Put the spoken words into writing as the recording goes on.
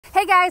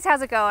Hey guys,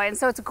 how's it going?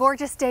 So it's a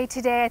gorgeous day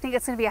today. I think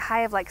it's going to be a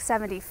high of like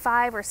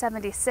 75 or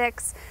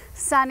 76,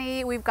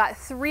 sunny. We've got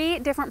 3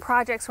 different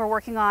projects we're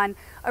working on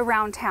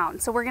around town.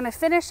 So we're going to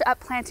finish up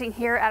planting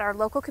here at our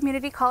local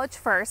community college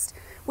first.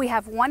 We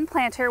have 1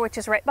 planter, which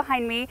is right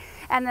behind me,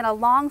 and then a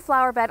long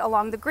flower bed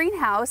along the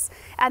greenhouse.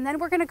 And then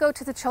we're going to go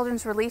to the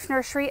Children's Relief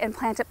Nursery and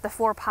plant up the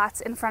 4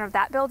 pots in front of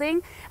that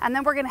building. And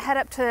then we're going to head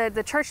up to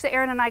the church that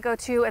Aaron and I go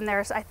to, and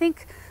there's, I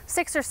think,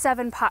 6 or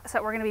 7 pots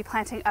that we're going to be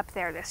planting up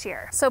there this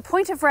year. So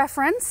point of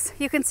reference,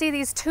 you can see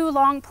these 2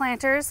 long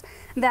planters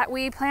that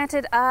we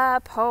planted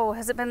up,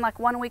 has it been like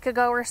 1 week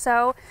ago or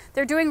so?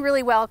 They're doing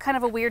really well, kind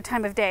of a weird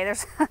time of day.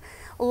 There's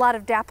a lot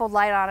of dappled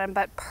light on them,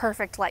 but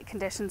perfect light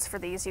conditions for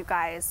these, you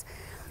guys.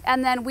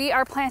 And then we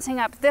are planting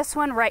up this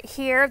one right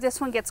here.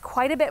 This one gets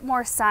quite a bit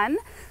more sun,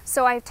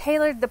 so I've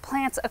tailored the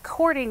plants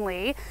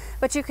accordingly,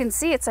 but you can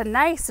see it's a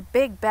nice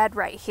big bed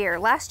right here.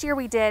 Last year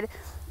we did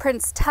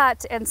Prince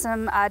Tut and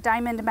some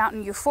Diamond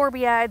Mountain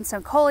Euphorbia and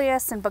some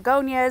Coleus and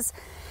Begonias.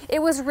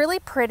 It was really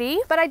pretty,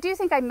 but I do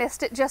think I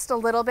missed it just a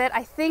little bit.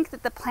 I think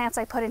that the plants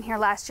I put in here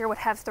last year would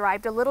have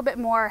thrived a little bit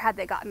more had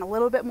they gotten a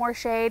little bit more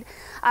shade.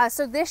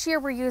 So this year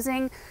we're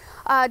using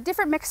a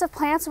different mix of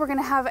plants. We're going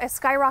to have a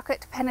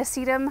Skyrocket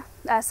Pennisetum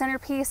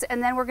centerpiece,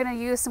 and then we're going to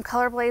use some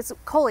Color Blaze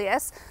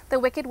Coleus, the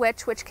Wicked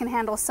Witch, which can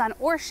handle sun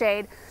or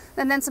shade,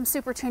 and then some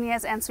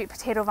Supertunias and Sweet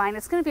Potato Vine.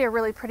 It's going to be a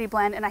really pretty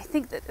blend, and I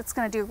think that it's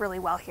going to do really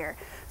well here.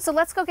 So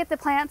let's go get the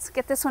plants,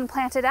 get this one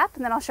planted up,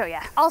 and then I'll show you.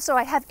 Also,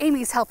 I have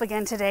Amy's help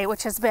again today,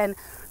 which has been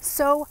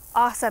so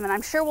awesome, and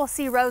I'm sure we'll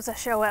see Rosa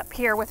show up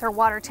here with her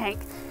water tank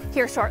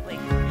here shortly.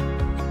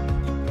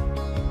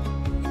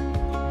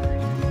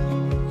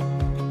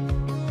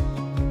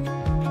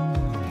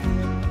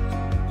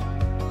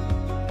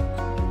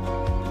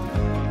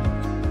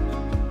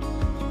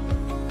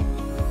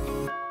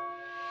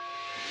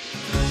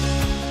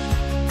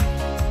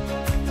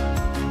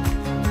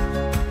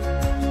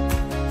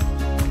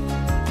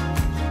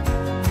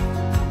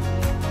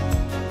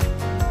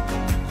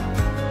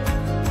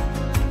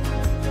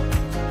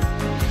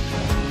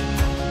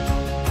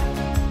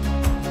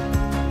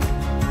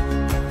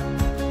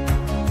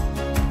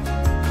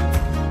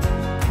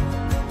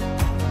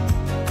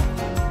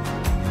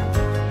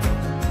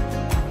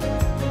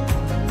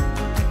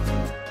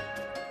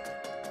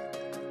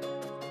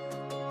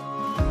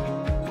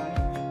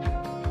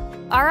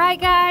 All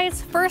right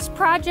guys, first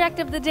project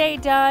of the day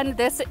done.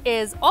 This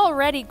is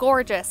already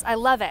gorgeous. I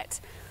love it.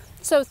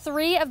 So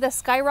 3 of the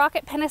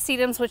Skyrocket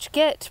Pennisetums, which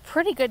get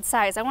pretty good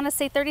size. I want to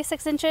say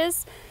 36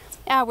 inches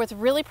with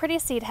really pretty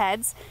seed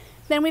heads.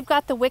 Then we've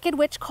got the Wicked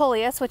Witch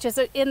Coleus, which is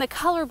in the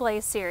Color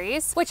Blaze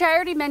series, which I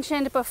already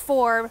mentioned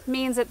before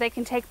means that they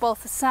can take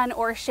both sun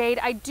or shade.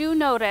 I do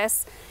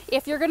notice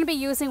if you're going to be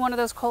using one of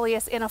those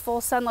Coleus in a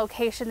full sun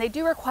location, they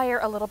do require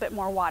a little bit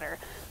more water.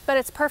 But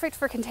it's perfect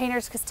for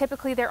containers because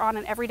typically they're on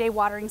an everyday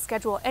watering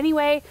schedule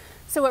anyway,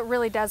 so it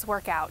really does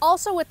work out.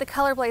 Also with the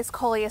Color Blaze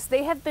Coleus,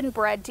 they have been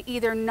bred to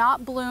either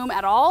not bloom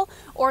at all,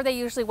 or they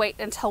usually wait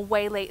until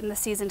way late in the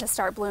season to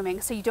start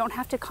blooming, so you don't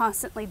have to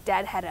constantly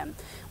deadhead them.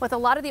 With a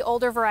lot of the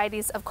older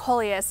varieties of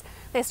Coleus,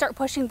 they start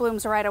pushing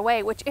blooms right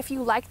away, which if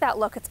you like that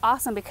look, it's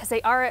awesome because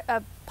they are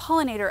a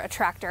pollinator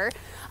attractor,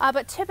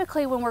 but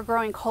typically when we're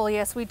growing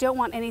Coleus, we don't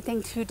want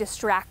anything to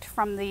distract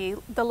from the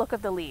look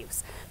of the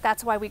leaves.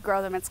 That's why we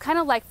grow them. It's kind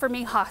of like for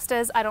me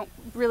hostas. I don't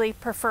really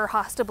prefer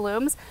hosta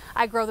blooms.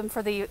 I grow them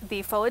for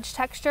the foliage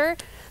texture.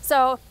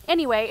 So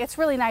anyway, it's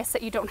really nice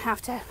that you don't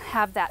have to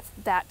have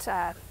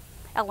that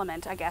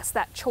element, I guess,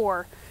 that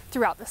chore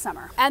throughout the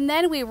summer. And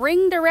then we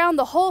ringed around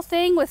the whole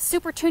thing with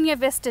Supertunia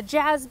Vista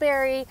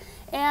Jazzberry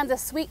and the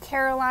Sweet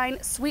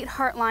Caroline,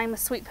 Sweetheart Lime,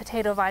 Sweet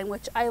Potato Vine,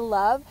 which I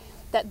love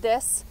that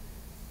this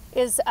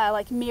is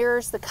like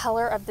mirrors the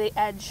color of the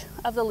edge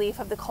of the leaf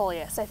of the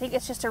Coleus. I think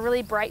it's just a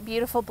really bright,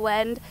 beautiful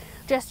blend,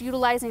 just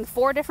utilizing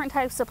 4 different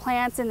types of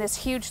plants in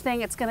this huge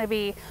thing. It's going to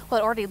be, well,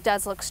 it already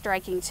does look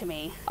striking to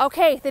me.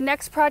 Okay, the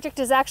next project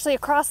is actually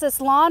across this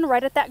lawn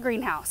right at that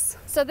greenhouse.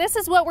 So this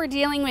is what we're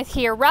dealing with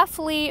here,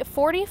 roughly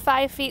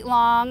 45 feet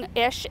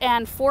long-ish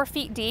and 4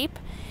 feet deep.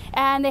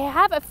 And they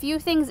have a few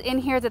things in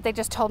here that they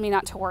just told me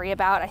not to worry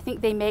about. I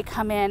think they may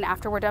come in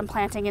after we're done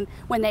planting and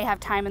when they have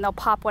time, and they'll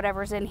pop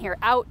whatever's in here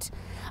out.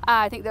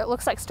 I think that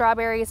looks like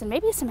strawberries and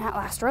maybe some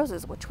Atlas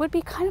roses, which would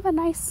be kind of a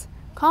nice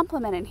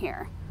complement in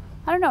here.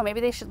 I don't know, maybe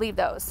they should leave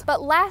those.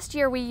 But last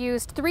year we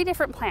used 3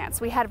 different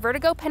plants. We had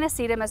Vertigo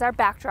Pennisetum as our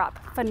backdrop,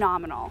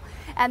 phenomenal.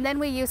 And then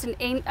we used an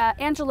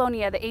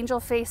Angelonia, the Angel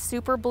Face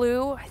Super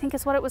Blue, I think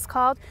is what it was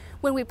called.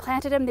 When we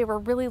planted them, they were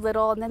really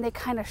little, and then they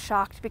kind of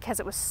shocked because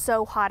it was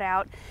so hot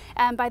out.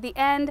 And by the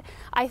end,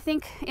 I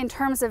think in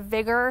terms of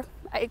vigor,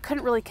 it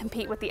couldn't really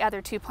compete with the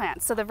other 2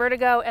 plants. So the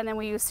Vertigo, and then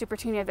we used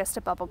Supertunia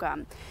Vista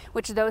Bubblegum,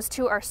 which those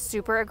 2 are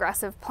super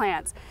aggressive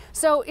plants.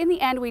 So in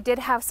the end, we did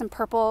have some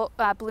purple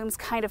blooms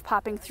kind of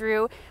popping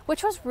through,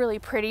 which was really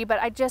pretty, but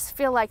I just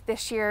feel like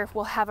this year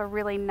we'll have a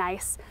really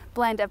nice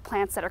blend of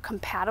plants that are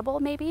compatible,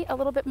 maybe a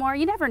little bit more.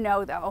 You never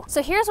know though.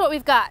 So here's what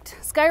we've got.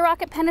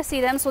 Skyrocket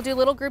Pennisetums, we'll do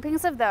little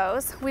groupings of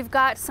those. We've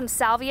got some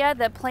Salvia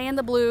that play in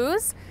the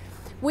blues.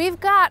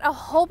 We've got a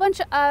whole bunch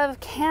of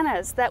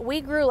cannas that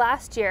we grew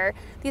last year.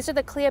 These are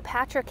the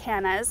Cleopatra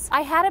Canas.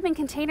 I had them in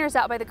containers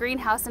out by the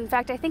greenhouse. In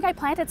fact, I think I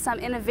planted some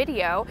in a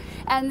video,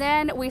 and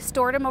then we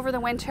stored them over the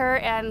winter,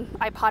 and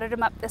I potted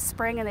them up this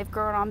spring, and they've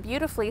grown on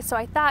beautifully. So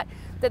I thought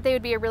that they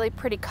would be a really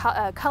pretty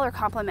color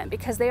complement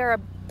because they are a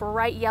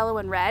bright yellow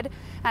and red,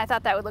 and I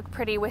thought that would look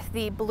pretty with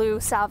the blue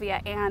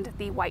salvia and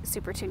the white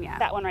supertunia.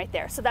 That one right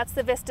there. So that's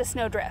the Vista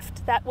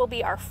Snowdrift. That will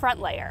be our front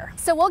layer.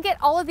 So we'll get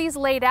all of these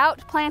laid out,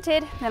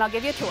 planted, then I'll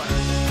give you a tour.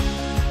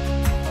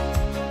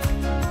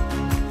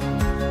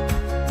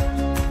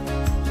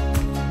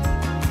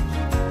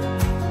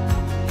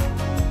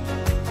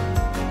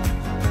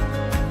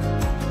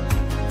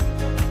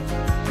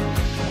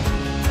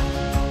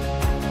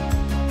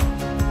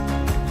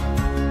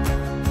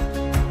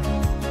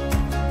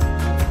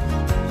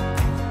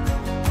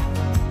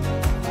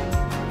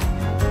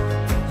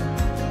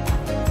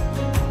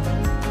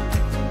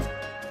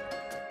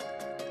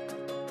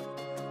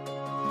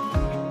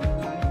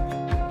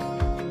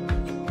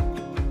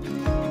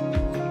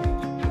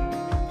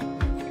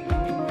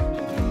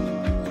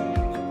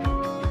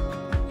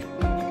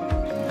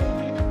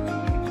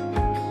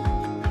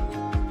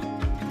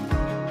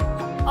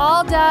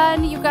 All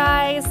done, you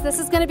guys. This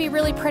is going to be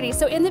really pretty.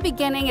 So in the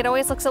beginning, it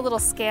always looks a little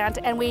scant,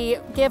 and we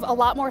give a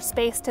lot more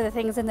space to the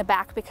things in the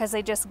back because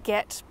they just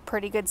get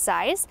pretty good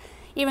size,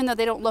 even though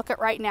they don't look it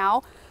right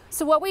now.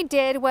 So what we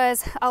did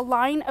was a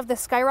line of the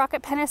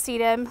Skyrocket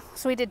Pennisetum.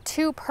 So we did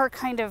 2 per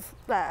kind of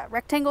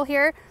rectangle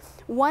here,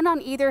 1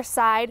 on either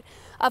side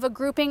of a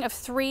grouping of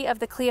 3 of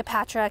the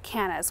Cleopatra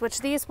Canas,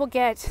 which these will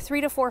get 3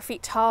 to 4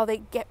 feet tall. They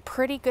get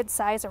pretty good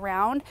size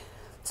around.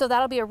 So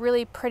that'll be a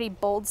really pretty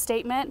bold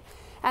statement.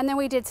 And then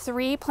we did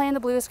 3 Playing the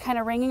Blues kind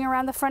of ringing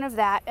around the front of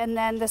that, and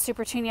then the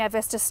Supertunia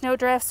Vista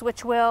Snowdrifts,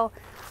 which will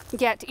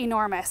get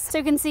enormous. So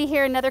you can see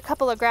here another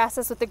couple of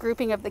grasses with the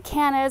grouping of the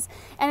cannas,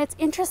 and it's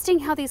interesting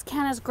how these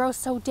cannas grow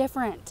so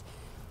different.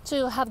 So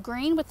you'll have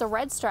green with the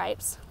red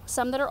stripes,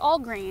 some that are all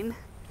green,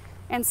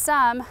 and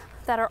some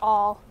that are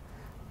all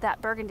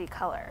that burgundy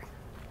color.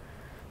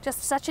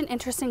 Just such an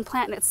interesting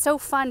plant, and it's so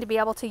fun to be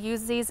able to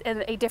use these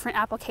in a different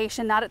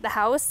application, not at the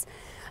house,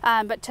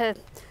 but to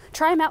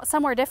try them out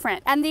somewhere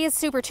different. And these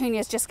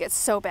Supertunias just get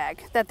so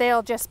big that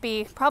they'll just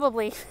be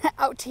probably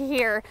out to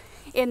here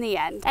in the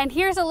end. And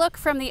here's a look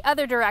from the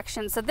other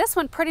direction. So this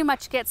one pretty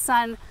much gets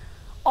sun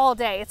all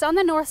day. It's on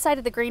the north side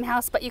of the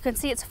greenhouse, but you can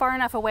see it's far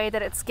enough away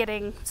that it's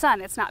getting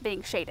sun. It's not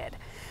being shaded.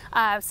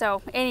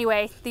 So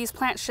anyway, these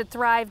plants should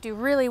thrive, do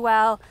really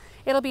well.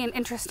 It'll be an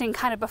interesting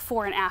kind of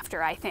before and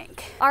after, I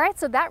think. All right,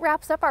 so that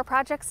wraps up our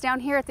projects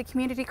down here at the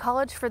community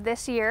college for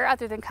this year,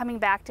 other than coming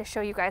back to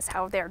show you guys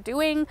how they're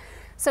doing.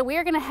 So we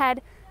are gonna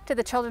head to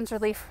the Children's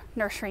Relief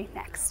Nursery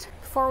next.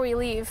 Before we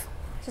leave,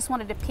 just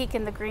wanted to peek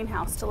in the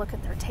greenhouse to look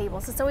at their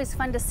tables. It's always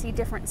fun to see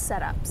different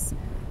setups.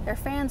 Their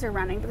fans are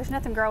running, but there's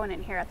nothing growing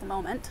in here at the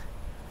moment.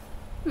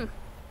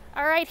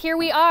 All right, here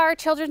we are,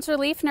 Children's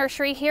Relief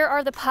Nursery. Here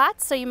are the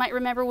pots. So you might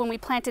remember when we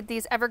planted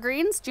these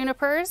evergreens,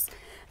 junipers.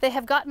 They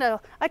have gotten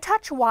a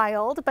touch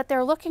wild, but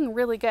they're looking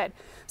really good.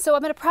 So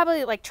I'm gonna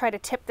probably try to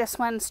tip this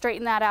one,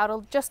 straighten that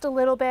out just a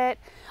little bit.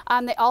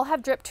 They all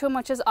have drip to them,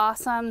 which is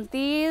awesome.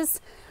 These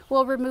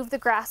will remove the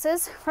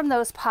grasses from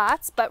those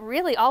pots, but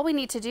really all we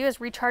need to do is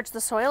recharge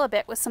the soil a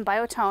bit with some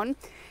biotone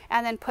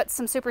and then put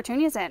some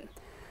Supertunias in.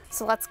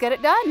 So let's get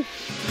it done.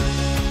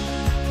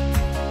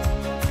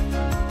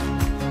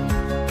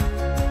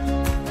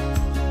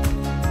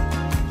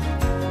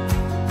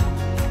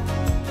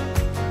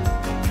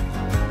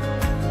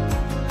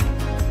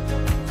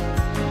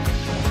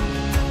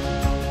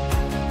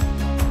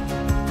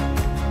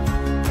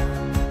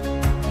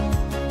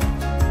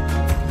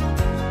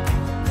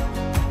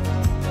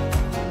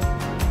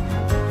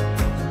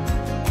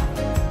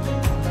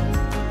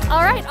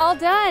 All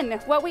done.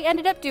 What we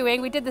ended up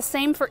doing, we did the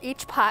same for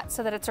each pot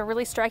so that it's a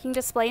really striking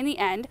display in the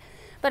end,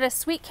 but a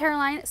Sweet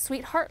Caroline,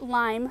 Sweetheart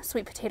Lime,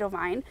 Sweet Potato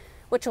Vine,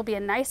 which will be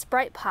a nice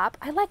bright pop.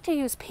 I like to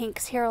use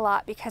pinks here a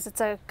lot because it's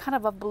a kind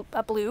of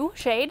a blue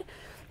shade.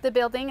 The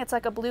building, it's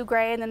like a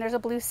blue-gray, and then there's a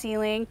blue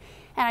ceiling,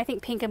 and I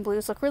think pink and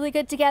blues look really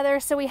good together.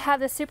 So we have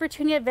the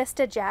Supertunia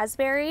Vista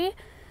Jazzberry,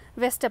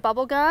 Vista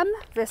Bubblegum,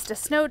 Vista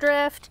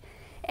Snowdrift,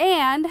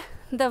 and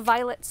the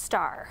Violet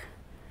Star.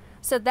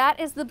 So that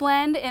is the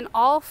blend in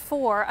all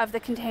 4 of the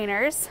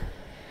containers,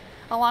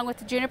 along with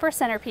the juniper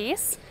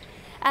centerpiece.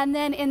 And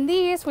then in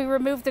these, we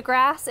removed the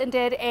grass and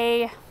did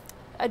a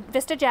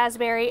Vista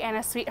Jazzberry and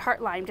a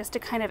Sweetheart Lime, just to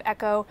kind of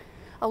echo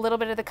a little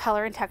bit of the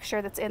color and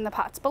texture that's in the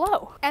pots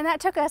below. And that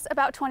took us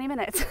about 20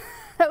 minutes.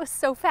 That was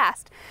so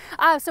fast.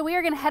 So we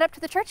are gonna head up to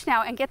the church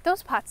now and get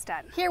those pots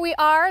done. Here we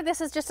are. This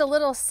is just a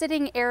little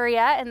sitting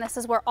area, and this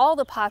is where all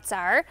the pots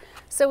are.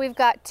 So we've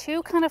got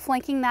 2 kind of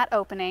flanking that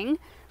opening.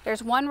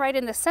 There's 1 right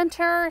in the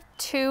center,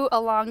 2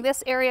 along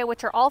this area,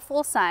 which are all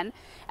full sun,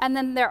 and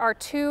then there are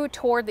 2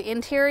 toward the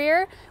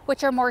interior,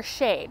 which are more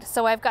shade.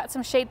 So I've got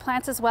some shade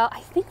plants as well. I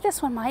think this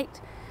one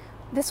might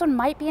This one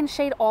might be in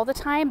shade all the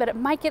time, but it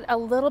might get a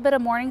little bit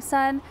of morning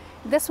sun.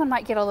 This one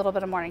might get a little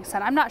bit of morning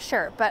sun. I'm not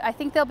sure, but I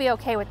think they'll be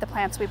okay with the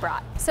plants we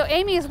brought. So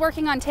Amy is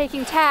working on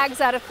taking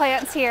tags out of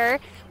plants here,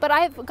 but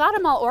I've got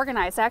them all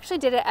organized. I actually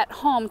did it at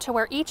home to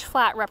where each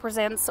flat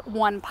represents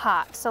one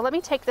pot. So let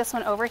me take this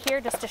one over here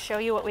just to show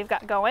you what we've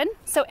got going.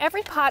 So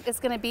every pot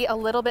is going to be a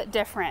little bit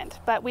different,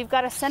 but we've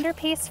got a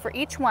centerpiece for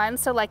each one.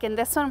 So like in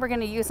this one, we're going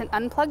to use an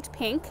unplugged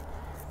pink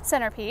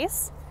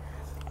centerpiece.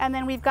 And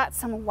then we've got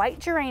some white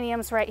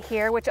geraniums right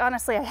here, which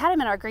honestly, I had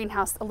them in our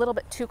greenhouse a little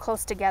bit too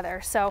close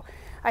together. So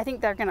I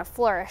think they're gonna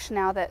flourish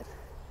now that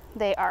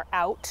they are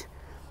out.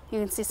 You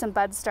can see some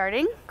buds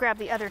starting. Grab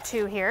the other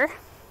two here.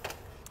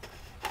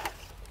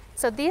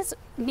 So these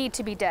need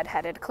to be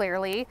deadheaded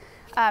clearly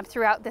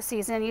throughout the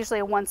season.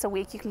 Usually once a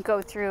week you can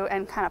go through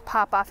and kind of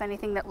pop off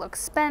anything that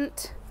looks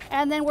spent.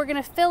 And then we're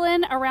gonna fill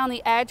in around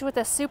the edge with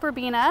a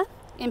Superbena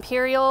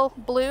Imperial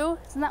Blue,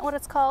 isn't that what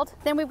it's called?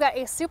 Then we've got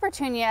a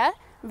Supertunia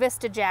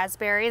Vista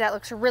Jazzberry, that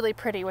looks really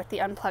pretty with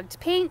the unplugged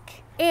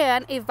pink,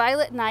 and a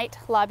Violet Night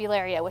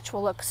Lobularia, which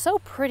will look so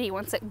pretty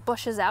once it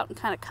bushes out and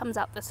kind of comes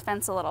out this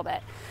fence a little bit.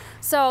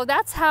 So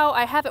that's how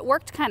I have it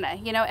worked kind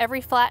of, you know,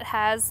 every flat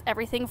has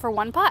everything for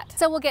one pot.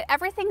 So we'll get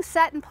everything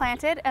set and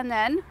planted, and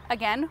then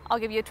again, I'll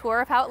give you a tour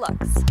of how it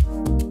looks.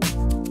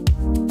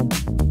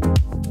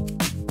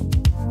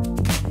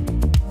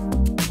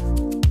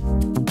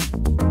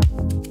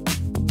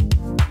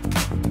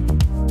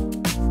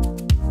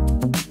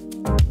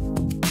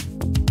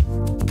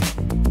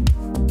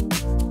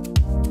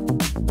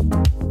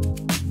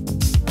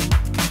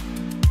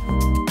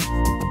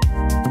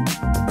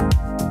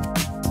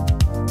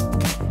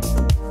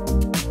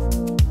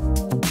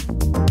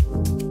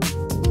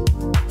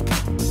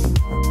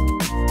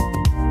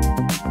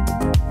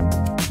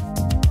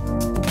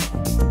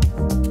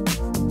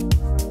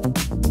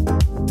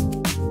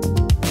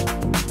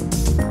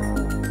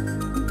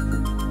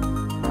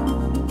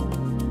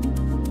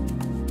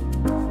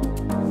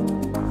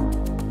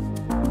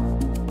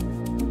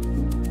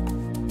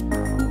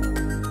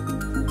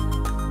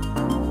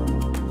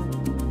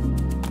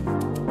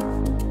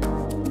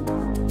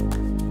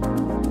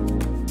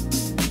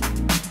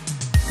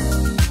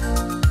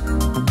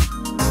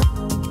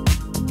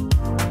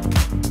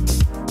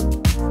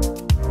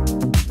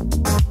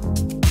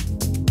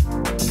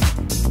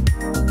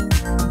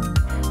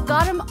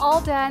 All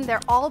done,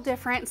 they're all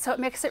different, so it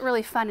makes it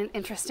really fun and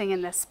interesting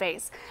in this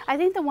space. I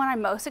think the one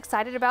I'm most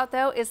excited about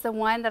though is the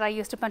one that I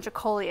used a bunch of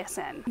coleus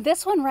in.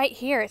 This one right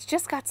here, it's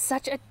just got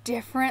such a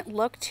different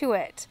look to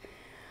it.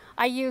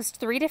 I used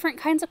 3 different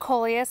kinds of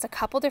coleus, a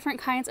couple different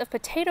kinds of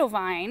potato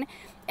vine,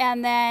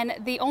 and then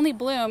the only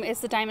bloom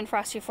is the Diamond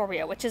Frost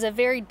Euphorbia, which is a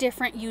very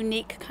different,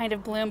 unique kind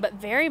of bloom, but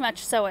very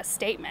much so a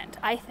statement,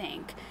 I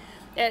think.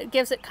 It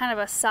gives it kind of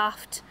a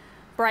soft,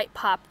 bright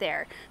pop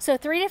there. So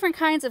 3 different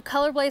kinds of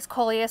color blaze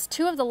coleus.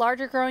 2 of the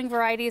larger growing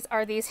varieties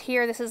are these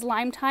here. This is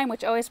Lime Time,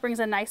 which always brings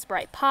a nice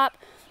bright pop,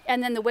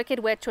 and then the Wicked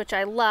Witch, which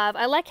I love.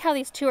 I like how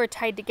these 2 are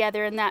tied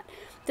together, and that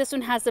this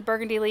one has the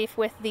burgundy leaf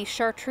with the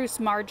chartreuse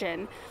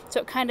margin,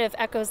 so it kind of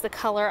echoes the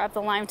color of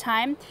the Lime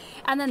Time.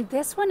 And then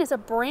this one is a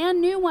brand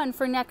new one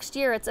for next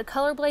year. It's a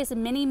Color Blaze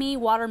Mini Me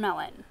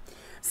Watermelon.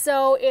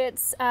 So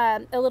it's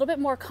a little bit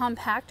more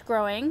compact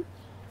growing.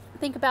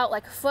 Think about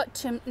like a foot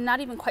to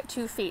not even quite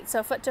 2 feet, so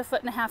a foot to a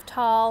foot and a half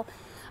tall,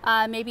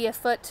 maybe a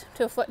foot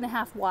to a foot and a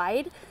half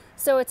wide.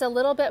 So it's a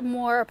little bit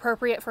more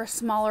appropriate for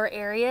smaller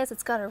areas.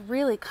 It's got a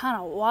really kind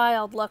of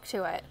wild look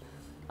to it.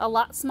 A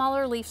lot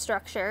smaller leaf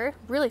structure,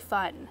 really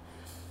fun.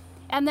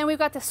 And then we've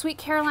got the Sweet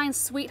Caroline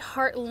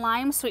Sweetheart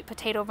Lime Sweet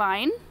Potato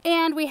Vine,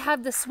 and we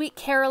have the Sweet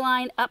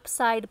Caroline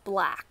Upside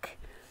Black.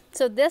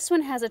 So this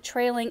one has a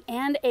trailing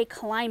and a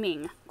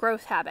climbing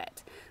growth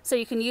habit. So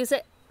you can use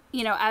it,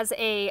 you know, as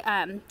a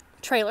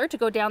trailer to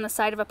go down the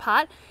side of a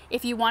pot.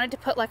 If you wanted to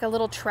put like a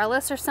little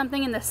trellis or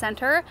something in the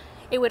center,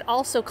 it would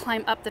also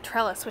climb up the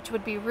trellis, which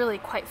would be really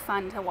quite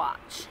fun to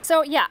watch.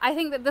 So yeah, I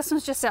think that this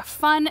one's just a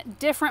fun,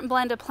 different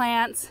blend of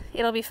plants.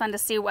 It'll be fun to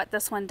see what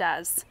this one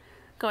does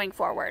going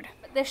forward.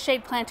 This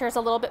shade planter is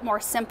a little bit more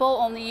simple,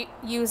 only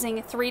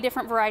using 3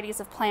 different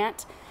varieties of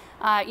plant.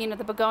 You know,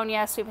 the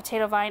begonia, sweet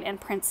potato vine,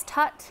 and Prince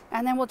Tut.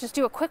 And then we'll just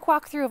do a quick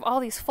walkthrough of all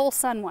these full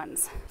sun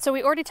ones. So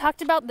we already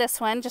talked about this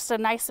one, just a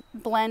nice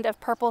blend of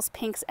purples,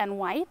 pinks, and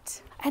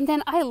white. And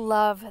then I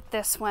love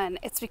this one.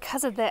 It's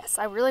because of this.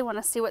 I really want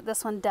to see what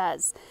this one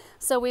does.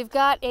 So we've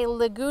got a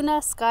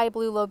Laguna Sky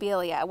Blue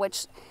Lobelia,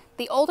 which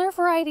the older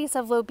varieties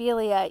of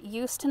Lobelia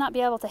used to not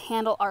be able to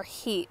handle our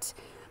heat,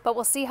 but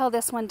we'll see how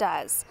this one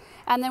does.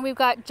 And then we've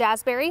got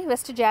Jazzberry,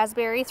 Vista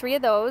Jazzberry, 3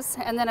 of those,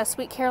 and then a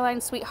Sweet Caroline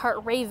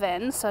Sweetheart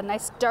Raven, so a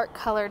nice dark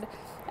colored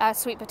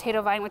sweet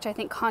potato vine, which I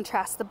think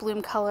contrasts the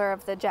bloom color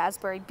of the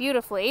Jazzberry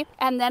beautifully.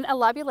 And then a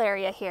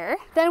Lobularia here.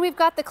 Then we've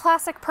got the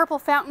classic purple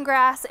fountain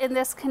grass in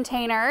this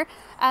container,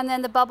 and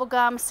then the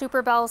bubblegum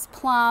Super Bells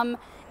Plum,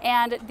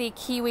 and the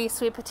kiwi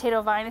sweet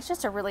potato vine. It's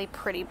just a really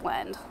pretty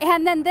blend.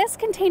 And then this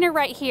container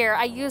right here,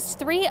 I used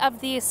 3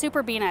 of these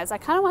Superbenas. I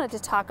kind of wanted to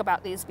talk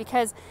about these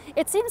because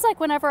it seems like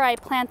whenever I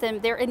plant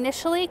them, they're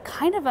initially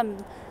kind of a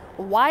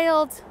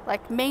wild,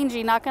 like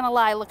mangy, not gonna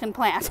lie, looking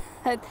plant.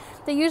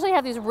 They usually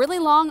have these really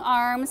long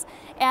arms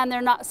and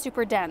they're not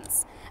super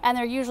dense. And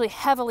they're usually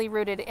heavily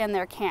rooted in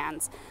their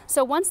cans.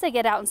 So once they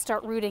get out and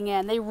start rooting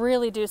in, they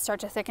really do start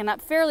to thicken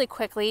up fairly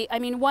quickly. I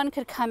mean, one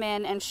could come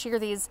in and shear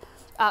these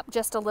up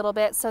just a little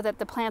bit so that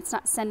the plant's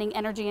not sending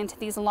energy into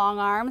these long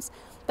arms,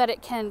 but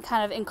it can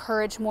kind of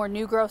encourage more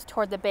new growth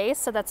toward the base.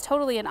 So that's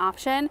totally an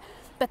option,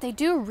 but they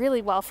do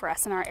really well for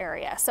us in our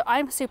area. So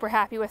I'm super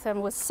happy with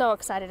them, was so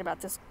excited about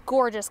this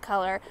gorgeous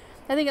color.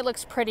 I think it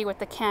looks pretty with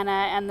the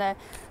Cana and the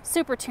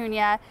Super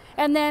Tunia.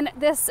 And then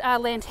this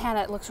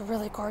Lantana, it looks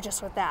really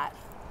gorgeous with that.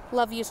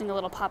 Love using a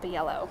little poppy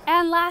yellow.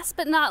 And last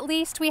but not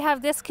least, we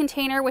have this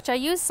container, which I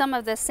use some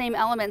of the same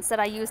elements that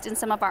I used in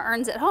some of our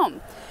urns at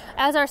home.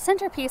 As our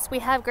centerpiece, we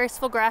have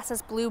Graceful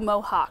Grass's Blue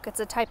Mohawk. It's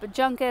a type of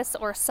juncus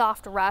or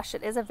soft rush.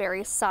 It is a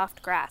very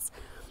soft grass.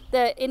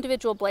 The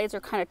individual blades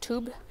are kind of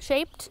tube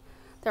shaped.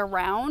 They're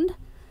round.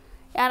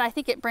 And I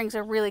think it brings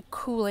a really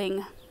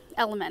cooling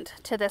element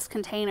to this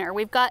container.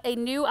 We've got a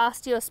new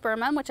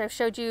Osteospermum, which I've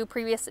showed you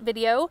previous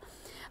video.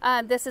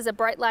 This is a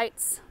Bright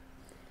Lights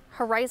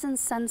Horizon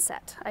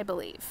Sunset, I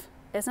believe.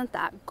 Isn't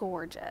that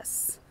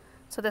gorgeous?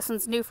 So this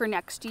one's new for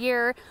next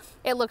year.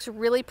 It looks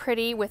really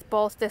pretty with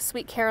both the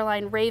Sweet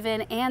Caroline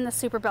Raven and the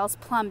Super Bell's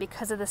Plum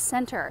because of the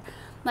center.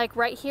 Like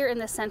right here in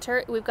the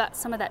center, we've got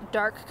some of that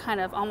dark kind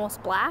of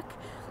almost black.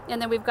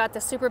 And then we've got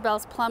the Super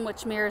Bell's Plum,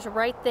 which mirrors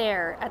right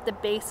there at the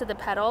base of the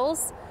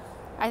petals.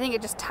 I think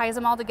it just ties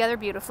them all together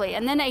beautifully.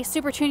 And then a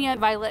Super Tunia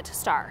Violet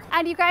Star.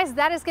 And you guys,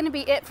 that is gonna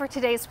be it for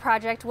today's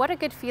project. What a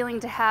good feeling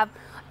to have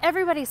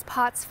everybody's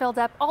pots filled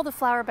up, all the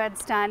flower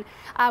beds done.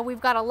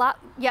 We've got a lot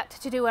yet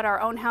to do at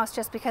our own house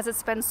just because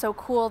it's been so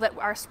cool that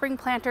our spring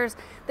planters,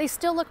 they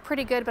still look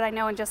pretty good, but I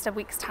know in just a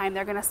week's time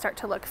they're gonna start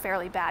to look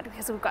fairly bad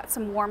because we've got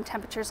some warm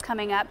temperatures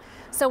coming up.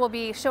 So we'll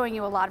be showing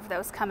you a lot of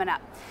those coming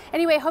up.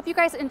 Anyway, I hope you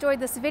guys enjoyed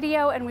this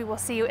video and we will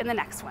see you in the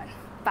next one.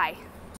 Bye.